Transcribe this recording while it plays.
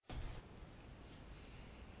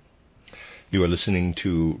You are listening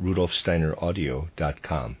to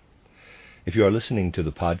RudolfSteinerAudio.com. If you are listening to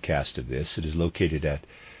the podcast of this, it is located at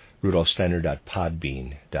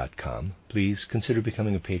RudolfSteiner.podbean.com. Please consider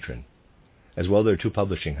becoming a patron. As well, there are two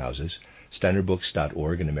publishing houses,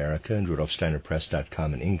 SteinerBooks.org in America and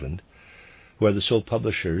RudolfSteinerPress.com in England, who are the sole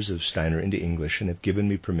publishers of Steiner into English and have given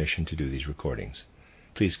me permission to do these recordings.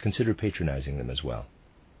 Please consider patronizing them as well.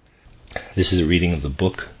 This is a reading of the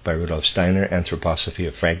book by Rudolf Steiner, Anthroposophy,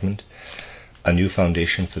 a Fragment, A New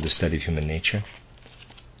Foundation for the Study of Human Nature.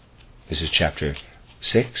 This is chapter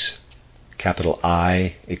 6, capital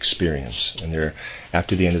I, Experience. And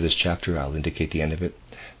after the end of this chapter, I'll indicate the end of it.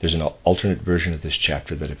 There's an alternate version of this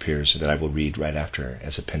chapter that appears that I will read right after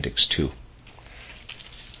as Appendix 2.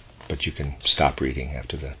 But you can stop reading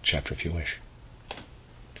after the chapter if you wish.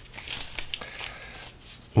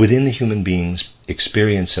 Within the human being's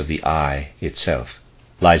experience of the I itself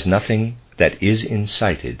lies nothing that is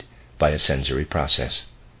incited by a sensory process.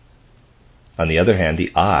 On the other hand,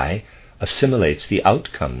 the I assimilates the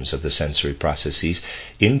outcomes of the sensory processes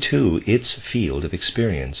into its field of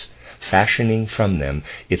experience, fashioning from them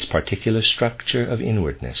its particular structure of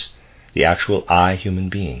inwardness, the actual I human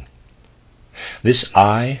being. This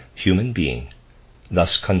I human being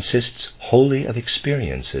thus consists wholly of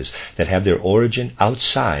experiences that have their origin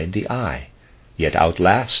outside the I, yet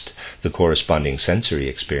outlast the corresponding sensory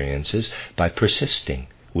experiences by persisting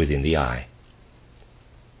within the I.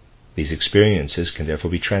 These experiences can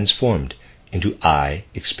therefore be transformed into I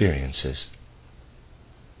experiences.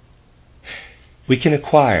 We can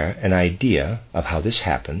acquire an idea of how this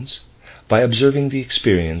happens by observing the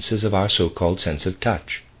experiences of our so-called sense of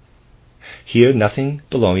touch. Here, nothing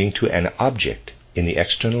belonging to an object in the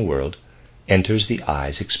external world enters the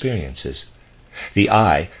I's experiences. The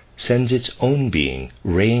I sends its own being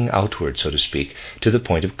raying outward, so to speak, to the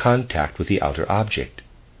point of contact with the outer object,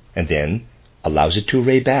 and then allows it to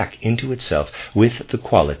ray back into itself with the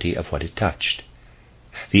quality of what it touched.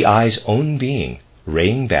 The I's own being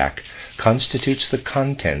raying back constitutes the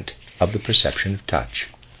content of the perception of touch.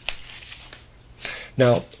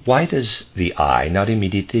 Now, why does the I not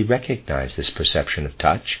immediately recognize this perception of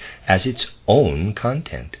touch as its own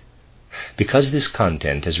content? Because this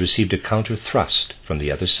content has received a counter thrust from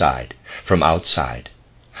the other side, from outside,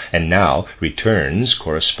 and now returns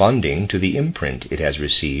corresponding to the imprint it has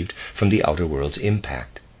received from the outer world's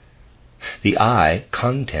impact. The I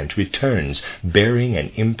content returns bearing an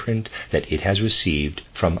imprint that it has received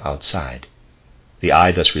from outside. The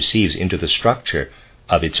I thus receives into the structure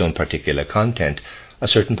of its own particular content a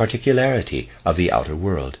certain particularity of the outer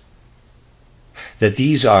world. That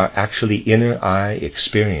these are actually inner I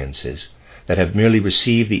experiences that have merely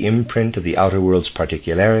received the imprint of the outer world's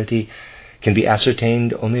particularity can be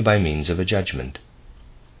ascertained only by means of a judgment.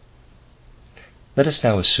 Let us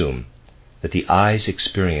now assume that the I's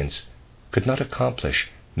experience could not accomplish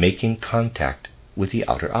making contact with the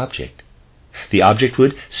outer object. The object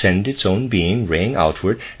would send its own being raying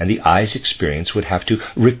outward, and the I's experience would have to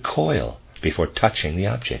recoil before touching the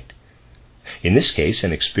object. In this case,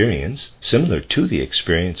 an experience similar to the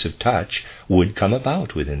experience of touch would come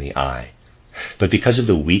about within the I. But because of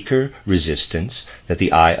the weaker resistance that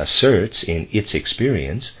the I asserts in its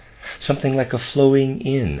experience, something like a flowing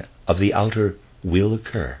in of the outer will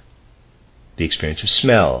occur. The experience of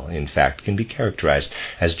smell, in fact, can be characterized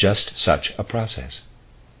as just such a process.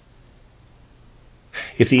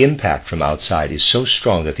 If the impact from outside is so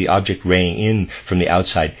strong that the object raying in from the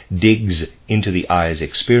outside digs into the I's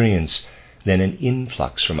experience, then an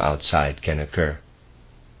influx from outside can occur.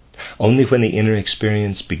 Only when the inner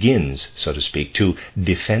experience begins, so to speak, to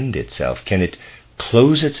defend itself, can it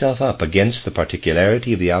close itself up against the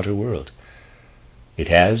particularity of the outer world. It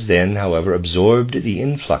has then, however, absorbed the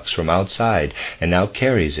influx from outside and now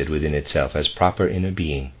carries it within itself as proper inner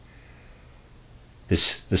being.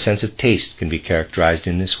 The sense of taste can be characterized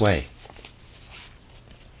in this way.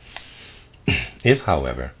 If,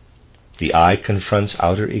 however, the I confronts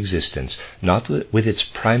outer existence not with its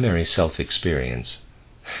primary self-experience,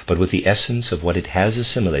 but with the essence of what it has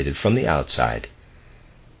assimilated from the outside,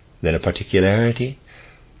 then a particularity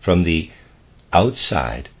from the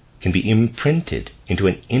outside can be imprinted into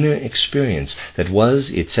an inner experience that was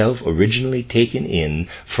itself originally taken in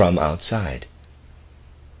from outside.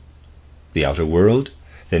 The outer world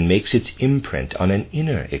then makes its imprint on an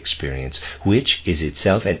inner experience, which is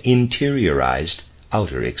itself an interiorized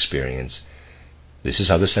outer experience. This is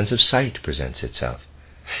how the sense of sight presents itself.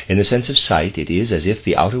 In the sense of sight, it is as if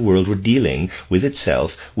the outer world were dealing with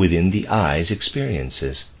itself within the I's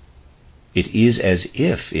experiences. It is as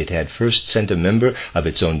if it had first sent a member of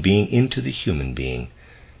its own being into the human being,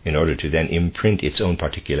 in order to then imprint its own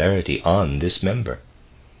particularity on this member.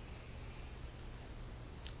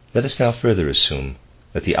 Let us now further assume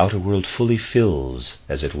that the outer world fully fills,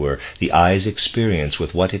 as it were, the eye's experience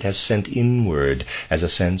with what it has sent inward as a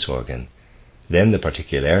sense organ. Then the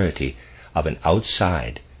particularity of an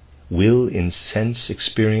outside will in sense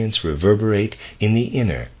experience reverberate in the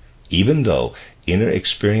inner, even though inner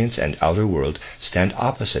experience and outer world stand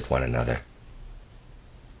opposite one another.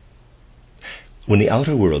 When the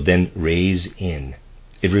outer world then rays in,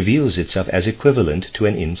 it reveals itself as equivalent to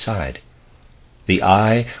an inside. The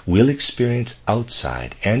eye will experience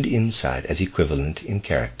outside and inside as equivalent in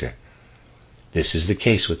character. This is the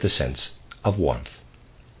case with the sense of warmth.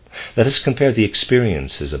 Let us compare the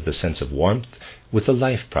experiences of the sense of warmth with the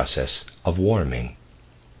life process of warming.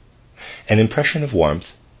 An impression of warmth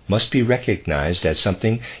must be recognized as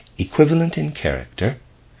something equivalent in character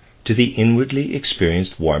to the inwardly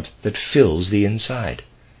experienced warmth that fills the inside.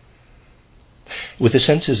 With the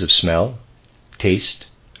senses of smell, taste,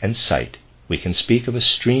 and sight, we can speak of a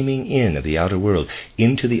streaming in of the outer world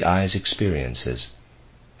into the eye's experiences.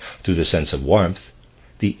 Through the sense of warmth,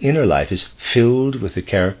 the inner life is filled with the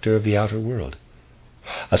character of the outer world.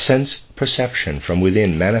 A sense perception from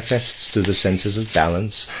within manifests through the senses of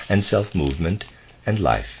balance and self-movement and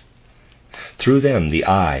life. Through them, the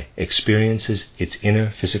eye experiences its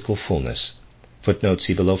inner physical fullness. Footnote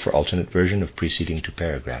see below for alternate version of preceding two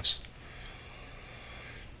paragraphs.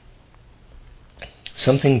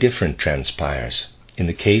 Something different transpires in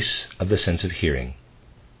the case of the sense of hearing.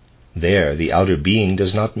 There, the outer being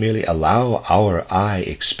does not merely allow our eye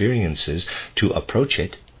experiences to approach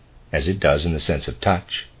it, as it does in the sense of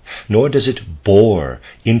touch, nor does it bore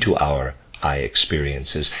into our eye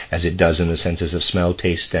experiences, as it does in the senses of smell,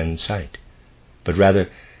 taste, and sight, but rather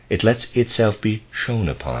it lets itself be shone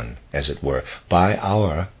upon, as it were, by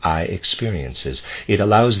our eye experiences. It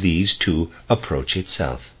allows these to approach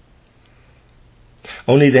itself.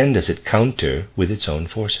 Only then does it counter with its own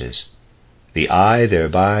forces. The eye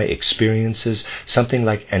thereby experiences something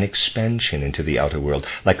like an expansion into the outer world,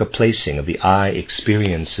 like a placing of the eye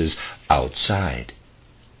experiences outside.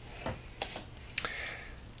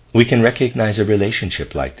 We can recognize a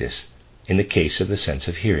relationship like this in the case of the sense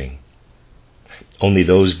of hearing. Only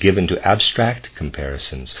those given to abstract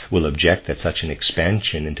comparisons will object that such an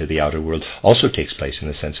expansion into the outer world also takes place in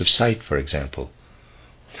the sense of sight, for example.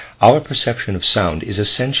 Our perception of sound is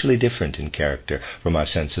essentially different in character from our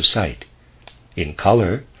sense of sight. In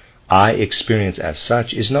color, eye experience as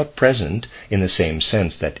such is not present in the same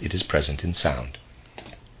sense that it is present in sound.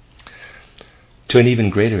 To an even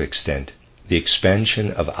greater extent, the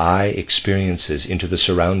expansion of eye experiences into the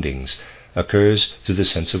surroundings occurs through the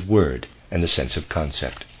sense of word and the sense of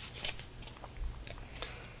concept.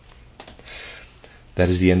 That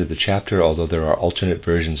is the end of the chapter, although there are alternate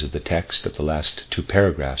versions of the text of the last two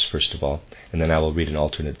paragraphs, first of all, and then I will read an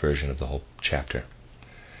alternate version of the whole chapter.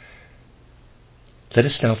 Let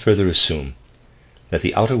us now further assume that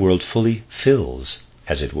the outer world fully fills,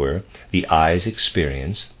 as it were, the eye's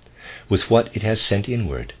experience with what it has sent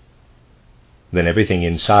inward. Then everything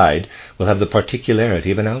inside will have the particularity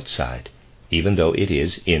of an outside, even though it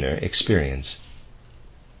is inner experience.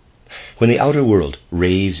 When the outer world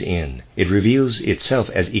rays in, it reveals itself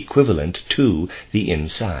as equivalent to the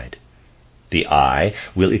inside. The eye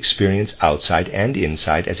will experience outside and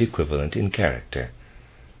inside as equivalent in character.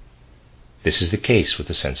 This is the case with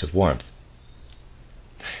the sense of warmth.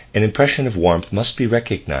 An impression of warmth must be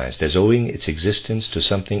recognized as owing its existence to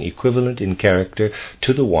something equivalent in character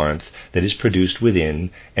to the warmth that is produced within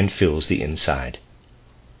and fills the inside.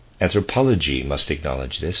 Anthropology must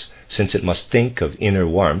acknowledge this, since it must think of inner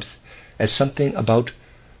warmth as something about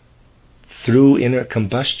through inner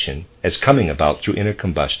combustion, as coming about through inner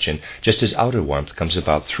combustion, just as outer warmth comes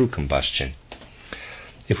about through combustion.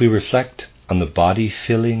 If we reflect on the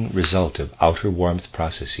body-filling result of outer warmth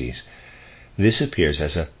processes, this appears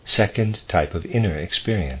as a second type of inner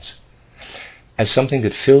experience, as something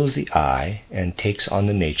that fills the eye and takes on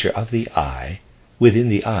the nature of the eye within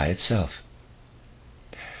the eye itself.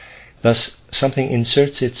 Thus, something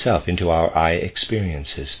inserts itself into our eye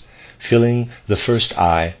experiences, filling the first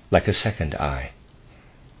eye like a second eye.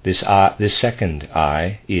 This second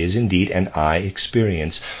eye is indeed an eye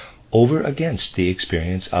experience over against the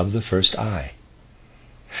experience of the first eye.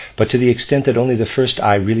 But to the extent that only the first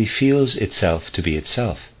eye really feels itself to be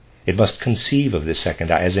itself, it must conceive of this second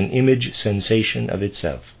eye as an image sensation of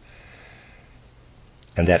itself.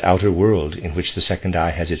 And that outer world in which the second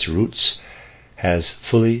eye has its roots has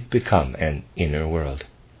fully become an inner world.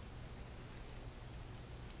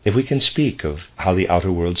 If we can speak of how the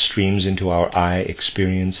outer world streams into our eye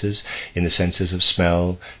experiences in the senses of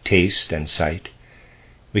smell, taste, and sight,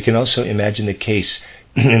 we can also imagine the case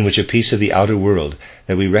in which a piece of the outer world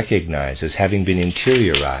that we recognize as having been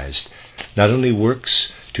interiorized not only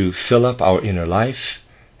works to fill up our inner life,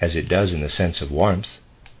 as it does in the sense of warmth,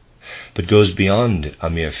 but goes beyond a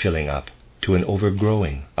mere filling up to an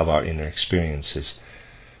overgrowing of our inner experiences.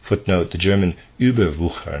 Footnote, the German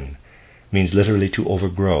überwuchern means literally to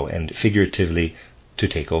overgrow and figuratively to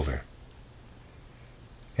take over.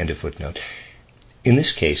 End of footnote. In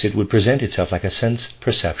this case, it would present itself like a sense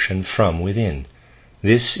perception from within.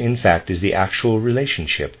 This, in fact, is the actual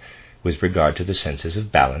relationship with regard to the senses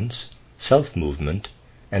of balance, self-movement,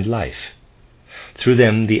 and life. Through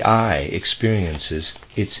them, the eye experiences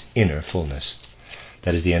its inner fullness.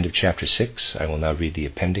 That is the end of chapter 6. I will now read the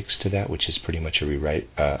appendix to that, which is pretty much a rewrite,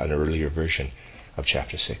 an earlier version of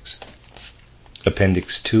chapter 6.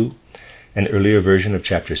 Appendix 2, an earlier version of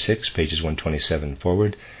chapter 6, pages 127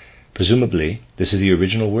 forward. Presumably, this is the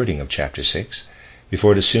original wording of chapter 6,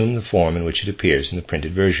 before it assumed the form in which it appears in the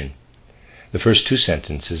printed version. The first two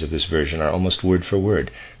sentences of this version are almost word for word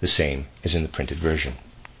the same as in the printed version.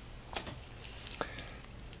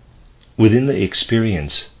 Within the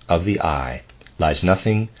experience of the eye lies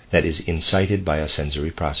nothing that is incited by a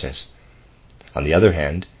sensory process. On the other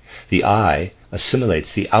hand, the eye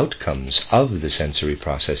assimilates the outcomes of the sensory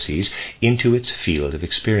processes into its field of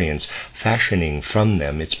experience, fashioning from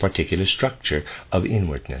them its particular structure of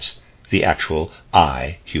inwardness, the actual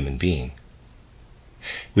I, human being.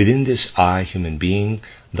 Within this I, human being,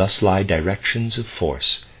 thus lie directions of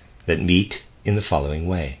force that meet in the following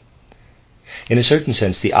way. In a certain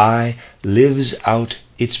sense, the I lives out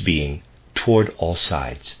its being toward all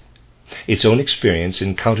sides. Its own experience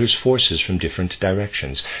encounters forces from different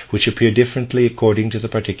directions, which appear differently according to the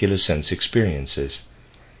particular sense experiences.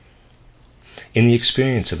 In the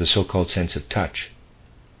experience of the so-called sense of touch,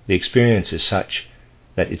 the experience is such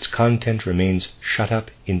that its content remains shut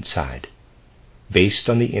up inside. Based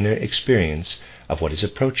on the inner experience of what is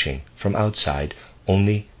approaching from outside,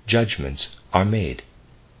 only judgments are made.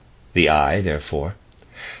 The eye, therefore,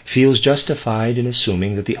 feels justified in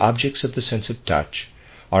assuming that the objects of the sense of touch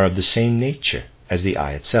are of the same nature as the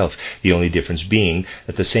eye itself, the only difference being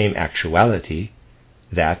that the same actuality,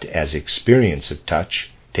 that as experience of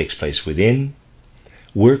touch takes place within,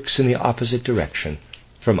 works in the opposite direction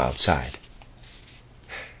from outside.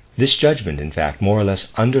 This judgment, in fact, more or less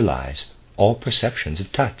underlies all perceptions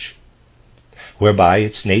of touch, whereby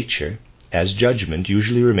its nature as judgment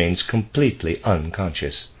usually remains completely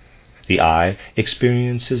unconscious. The eye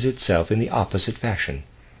experiences itself in the opposite fashion.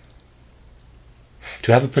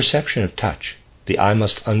 To have a perception of touch, the eye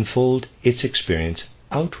must unfold its experience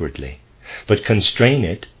outwardly, but constrain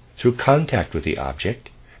it through contact with the object,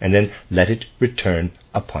 and then let it return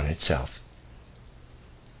upon itself.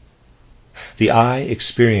 The eye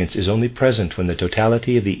experience is only present when the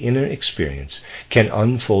totality of the inner experience can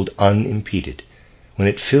unfold unimpeded, when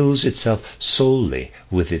it fills itself solely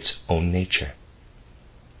with its own nature.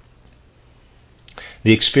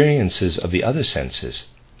 The experiences of the other senses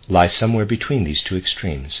lie somewhere between these two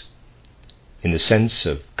extremes. In the sense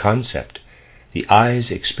of concept, the eye's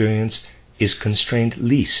experience is constrained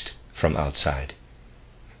least from outside.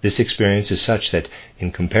 This experience is such that,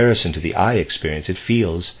 in comparison to the eye experience, it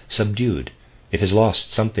feels subdued. It has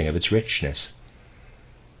lost something of its richness.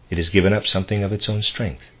 It has given up something of its own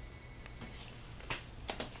strength.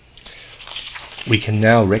 We can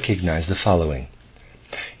now recognize the following.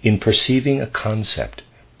 In perceiving a concept,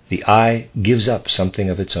 the eye gives up something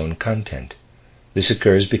of its own content. This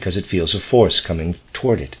occurs because it feels a force coming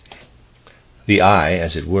toward it. The eye,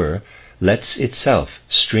 as it were, lets itself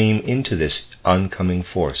stream into this oncoming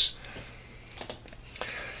force.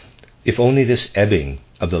 If only this ebbing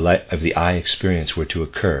of the eye experience were to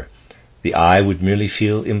occur, the eye would merely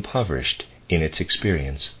feel impoverished in its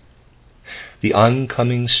experience. The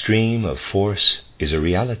oncoming stream of force is a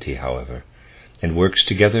reality, however, and works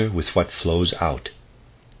together with what flows out.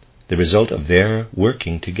 The result of their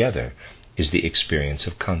working together is the experience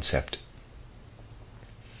of concept.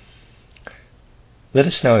 Let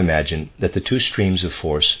us now imagine that the two streams of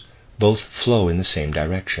force both flow in the same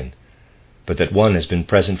direction, but that one has been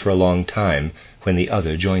present for a long time when the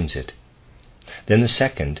other joins it. Then the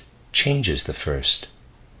second changes the first,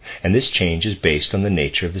 and this change is based on the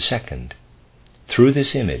nature of the second. Through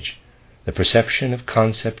this image, the perception of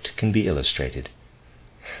concept can be illustrated.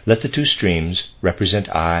 Let the two streams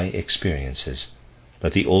represent eye experiences.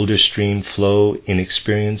 Let the older stream flow in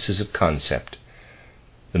experiences of concept,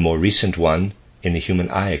 the more recent one in the human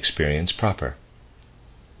eye experience proper.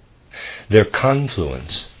 Their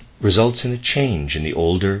confluence results in a change in the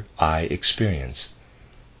older I experience.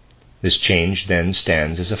 This change then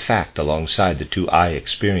stands as a fact alongside the two I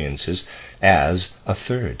experiences as a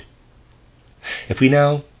third. If we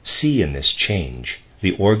now see in this change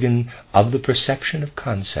the organ of the perception of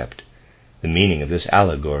concept, the meaning of this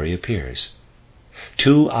allegory appears.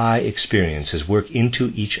 Two I experiences work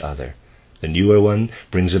into each other. The newer one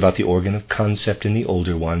brings about the organ of concept in the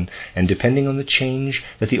older one, and depending on the change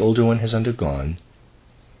that the older one has undergone,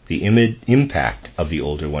 the impact of the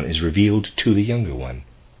older one is revealed to the younger one.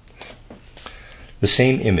 The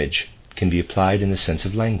same image can be applied in the sense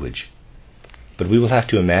of language, but we will have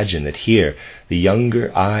to imagine that here the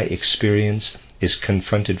younger I experience is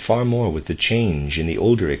confronted far more with the change in the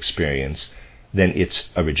older experience than its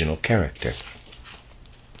original character.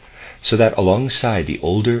 So that alongside the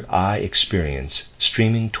older I experience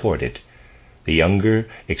streaming toward it, the younger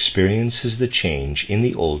experiences the change in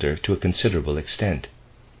the older to a considerable extent.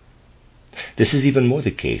 This is even more the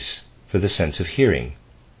case for the sense of hearing.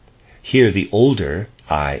 Here the older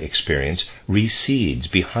I experience recedes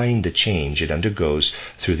behind the change it undergoes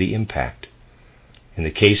through the impact. In the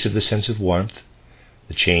case of the sense of warmth,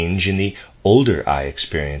 the change in the older I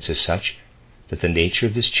experience is such that the nature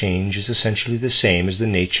of this change is essentially the same as the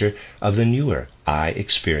nature of the newer I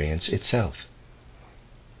experience itself.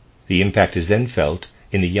 The impact is then felt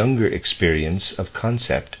in the younger experience of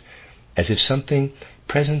concept, as if something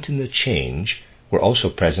present in the change were also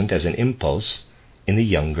present as an impulse in the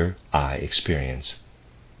younger I experience.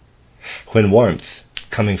 When warmth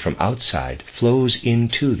coming from outside flows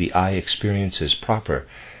into the I experiences proper,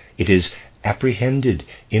 it is apprehended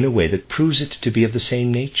in a way that proves it to be of the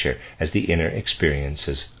same nature as the inner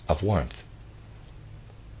experiences of warmth.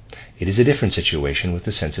 It is a different situation with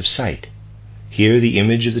the sense of sight. Here the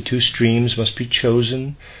image of the two streams must be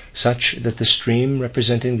chosen such that the stream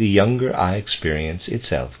representing the younger I experience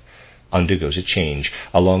itself undergoes a change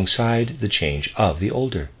alongside the change of the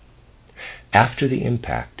older. After the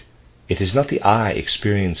impact, it is not the I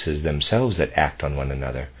experiences themselves that act on one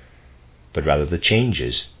another, but rather the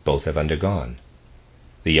changes both have undergone.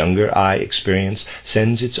 The younger I experience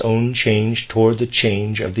sends its own change toward the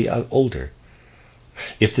change of the older.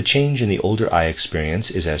 If the change in the older I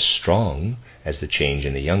experience is as strong as the change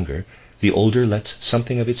in the younger, the older lets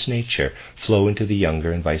something of its nature flow into the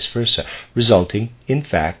younger and vice versa, resulting, in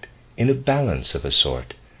fact, in a balance of a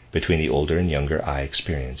sort between the older and younger I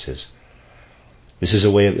experiences. This is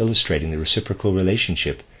a way of illustrating the reciprocal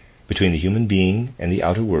relationship between the human being and the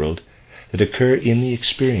outer world that occur in the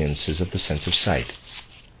experiences of the sense of sight.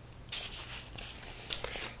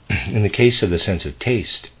 In the case of the sense of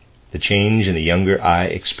taste, the change in the younger I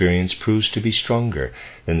experience proves to be stronger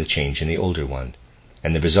than the change in the older one,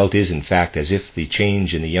 and the result is, in fact, as if the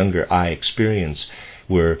change in the younger I experience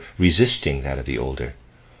were resisting that of the older.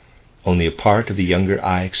 Only a part of the younger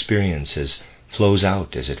I experiences flows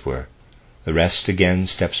out, as it were. The rest again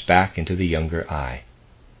steps back into the younger I.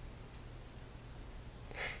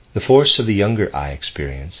 The force of the younger I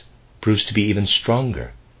experience proves to be even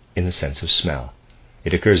stronger in the sense of smell.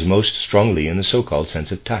 It occurs most strongly in the so-called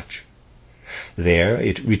sense of touch. There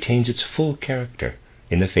it retains its full character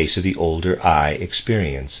in the face of the older I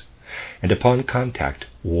experience, and upon contact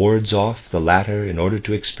wards off the latter in order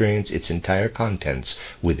to experience its entire contents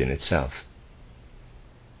within itself.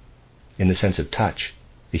 In the sense of touch,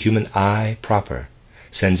 the human I proper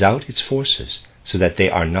sends out its forces so that they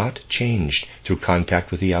are not changed through contact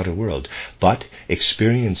with the outer world, but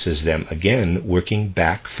experiences them again working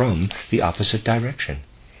back from the opposite direction.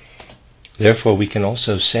 Therefore, we can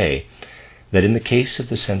also say that in the case of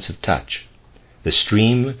the sense of touch, the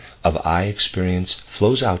stream of I experience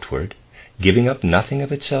flows outward, giving up nothing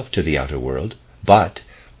of itself to the outer world, but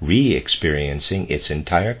re-experiencing its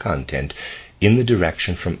entire content in the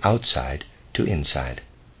direction from outside to inside.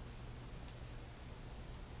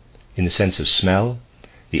 In the sense of smell,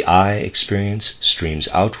 the I experience streams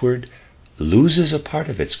outward, loses a part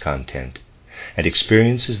of its content, and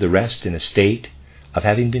experiences the rest in a state of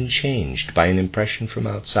having been changed by an impression from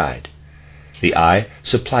outside. The I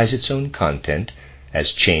supplies its own content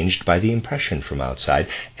as changed by the impression from outside,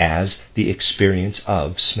 as the experience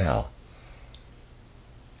of smell.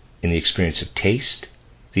 In the experience of taste,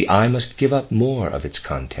 the I must give up more of its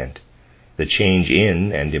content. The change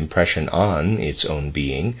in and impression on its own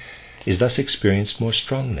being is thus experienced more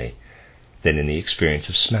strongly than in the experience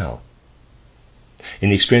of smell. In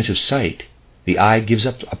the experience of sight, the I gives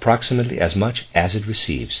up approximately as much as it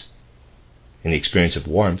receives. In the experience of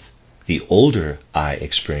warmth, the older I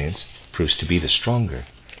experience proves to be the stronger.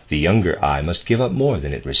 The younger I must give up more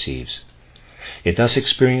than it receives. It thus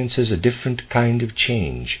experiences a different kind of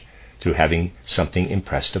change through having something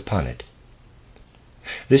impressed upon it.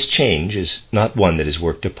 This change is not one that is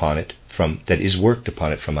worked upon it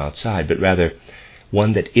from outside, but rather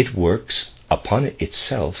one that it works upon it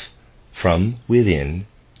itself from within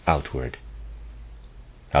outward.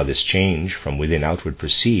 How this change from within outward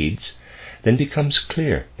proceeds then becomes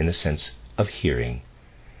clear in the sense of hearing.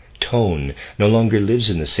 Tone no longer lives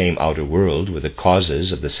in the same outer world where the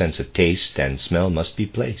causes of the sense of taste and smell must be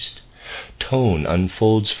placed. Tone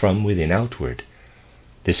unfolds from within outward.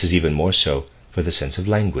 This is even more so for the sense of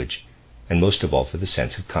language, and most of all for the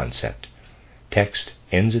sense of concept. Text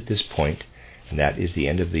ends at this point, and that is the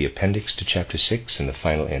end of the appendix to chapter 6 and the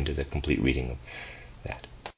final end of the complete reading of